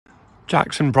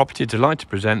Jackson Property delighted to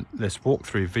present this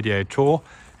walkthrough video tour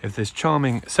of this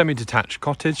charming semi-detached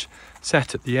cottage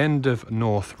set at the end of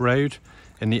North Road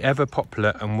in the ever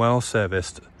popular and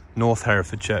well-serviced North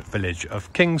Herefordshire village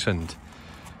of Kingsland.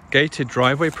 Gated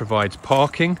driveway provides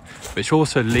parking, which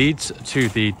also leads to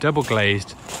the double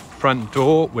glazed front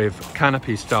door with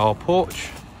canopy style porch,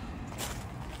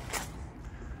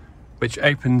 which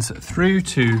opens through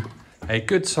to a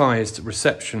good sized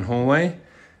reception hallway,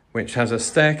 which has a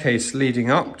staircase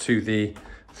leading up to the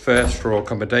first floor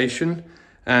accommodation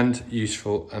and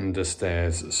useful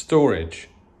understairs storage.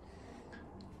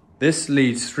 This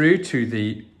leads through to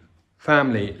the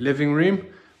family living room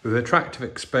with attractive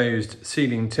exposed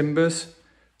ceiling timbers,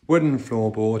 wooden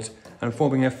floorboards, and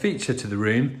forming a feature to the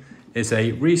room is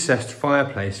a recessed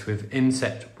fireplace with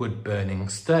inset wood burning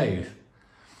stove.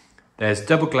 There's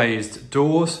double glazed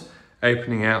doors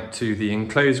opening out to the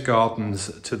enclosed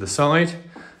gardens to the side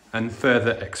and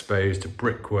further exposed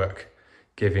brickwork,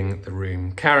 giving the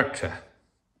room character.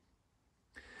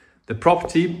 The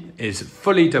property is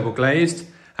fully double glazed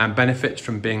and benefits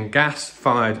from being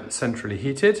gas-fired centrally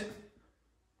heated,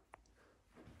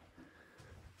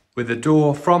 with a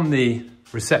door from the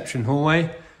reception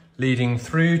hallway leading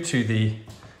through to the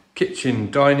kitchen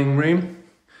dining room,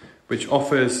 which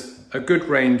offers a good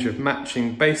range of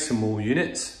matching base and wall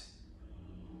units,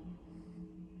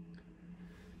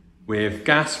 with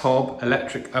gas hob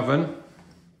electric oven,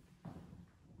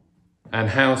 and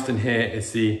housed in here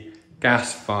is the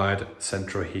gas-fired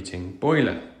central heating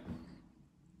boiler.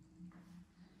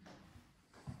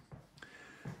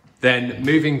 Then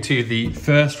moving to the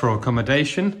first floor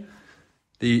accommodation,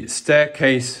 the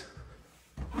staircase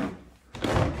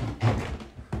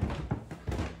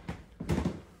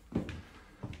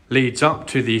leads up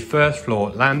to the first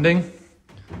floor landing,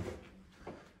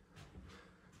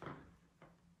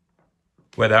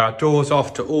 where there are doors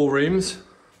off to all rooms,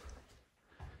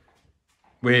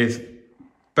 with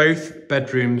both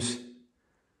bedrooms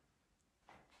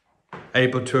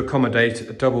able to accommodate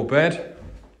a double bed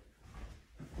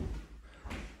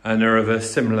and are of a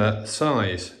similar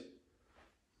size.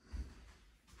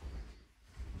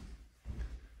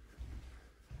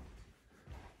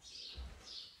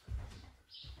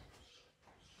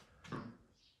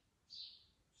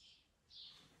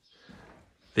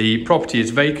 The property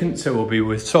is vacant, so will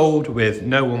be sold with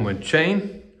no onward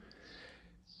chain,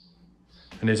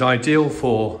 and is ideal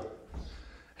for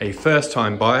a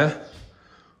first-time buyer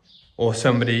or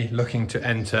somebody looking to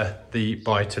enter the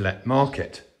buy-to-let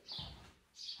market.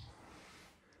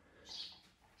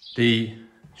 The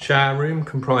shower room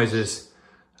comprises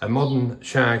a modern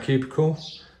shower cubicle,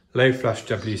 low flush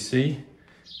WC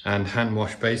and hand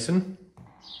wash basin.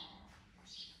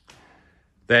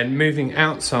 Then moving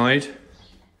outside,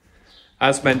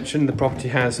 as mentioned, the property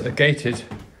has a gated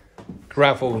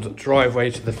gravelled driveway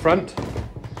to the front,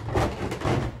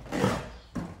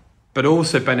 but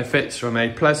also benefits from a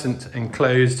pleasant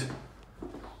enclosed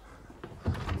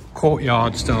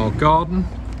courtyard style garden,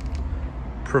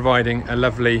 providing a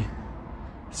lovely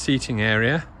seating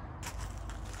area.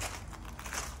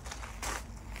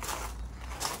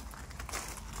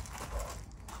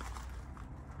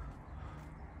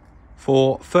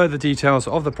 For further details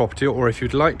of the property, or if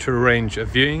you'd like to arrange a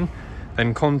viewing,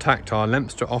 then contact our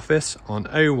Leominster office on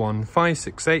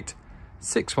 01568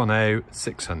 610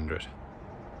 600.